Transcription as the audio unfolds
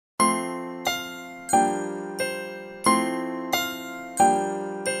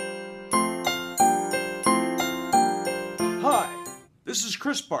This is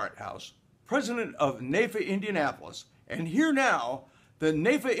Chris Barthouse, president of NAIFA Indianapolis, and here now, the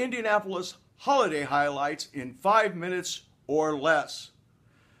NAIFA Indianapolis holiday highlights in 5 minutes or less.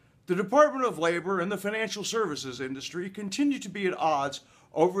 The Department of Labor and the financial services industry continue to be at odds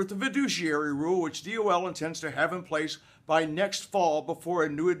over the fiduciary rule which DOL intends to have in place by next fall before a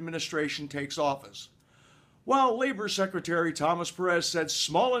new administration takes office. While Labor Secretary Thomas Perez said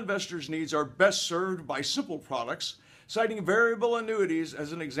small investors' needs are best served by simple products, citing variable annuities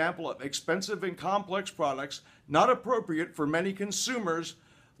as an example of expensive and complex products not appropriate for many consumers,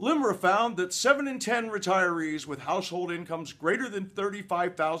 LIMRA found that 7 in 10 retirees with household incomes greater than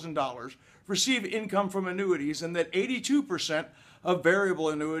 $35,000 receive income from annuities and that 82% of variable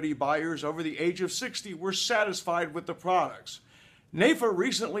annuity buyers over the age of 60 were satisfied with the products. NAIFA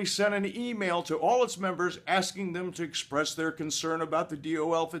recently sent an email to all its members asking them to express their concern about the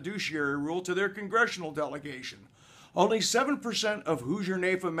DOL fiduciary rule to their congressional delegation. Only 7% of Hoosier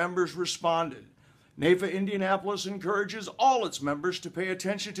NAIFA members responded. NAIFA Indianapolis encourages all its members to pay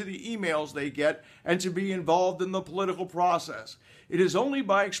attention to the emails they get and to be involved in the political process. It is only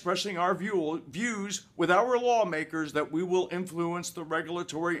by expressing our views with our lawmakers that we will influence the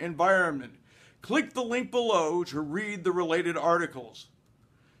regulatory environment. Click the link below to read the related articles.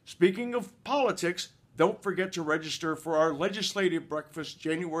 Speaking of politics, don't forget to register for our legislative breakfast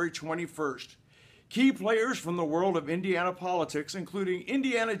January 21st. Key players from the world of Indiana politics, including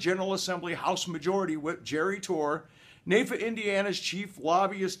Indiana General Assembly House Majority Whip Jerry Torr, NAIFA Indiana's chief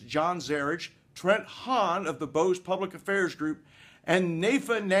lobbyist John Zarich, Trent Hahn of the Bose Public Affairs Group, and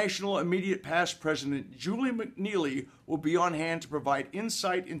NAIFA National Immediate Past President Julie McNeely will be on hand to provide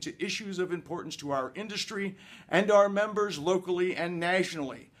insight into issues of importance to our industry and our members locally and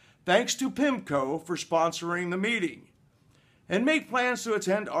nationally. Thanks to PIMCO for sponsoring the meeting. And make plans to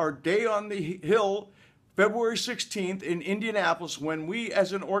attend our Day on the Hill February 16th in Indianapolis when we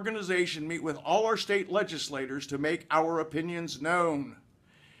as an organization meet with all our state legislators to make our opinions known.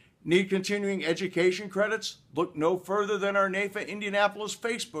 Need continuing education credits? Look no further than our NAIFA Indianapolis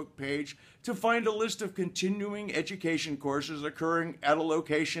Facebook page to find a list of continuing education courses occurring at a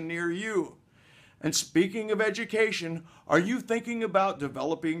location near you. And speaking of education, are you thinking about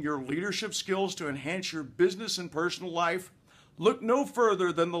developing your leadership skills to enhance your business and personal life? Look no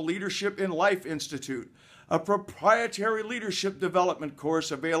further than the Leadership in Life Institute, a proprietary leadership development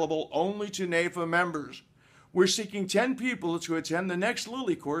course available only to NAIFA members. We're seeking 10 people to attend the next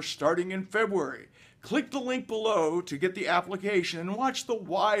Lilly course starting in February. Click the link below to get the application and watch the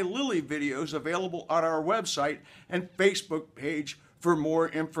Why Lilly videos available on our website and Facebook page for more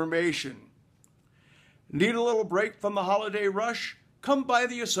information. Need a little break from the holiday rush? Come by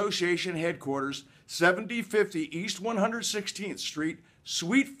the association headquarters, 7050 East 116th Street,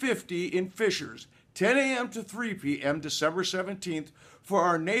 Suite 50 in Fishers, 10 a.m. to 3 p.m. December 17th for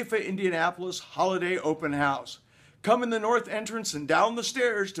our NAIFA Indianapolis Holiday Open House. Come in the north entrance and down the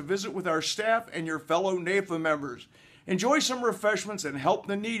stairs to visit with our staff and your fellow NAIFA members. Enjoy some refreshments and help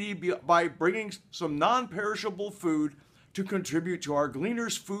the needy by bringing some non-perishable food to contribute to our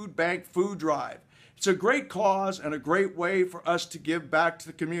Gleaners Food Bank food drive. It's a great cause and a great way for us to give back to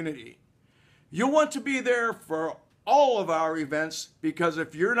the community. You'll want to be there for all of our events because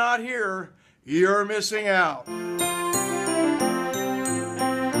if you're not here, you're missing out.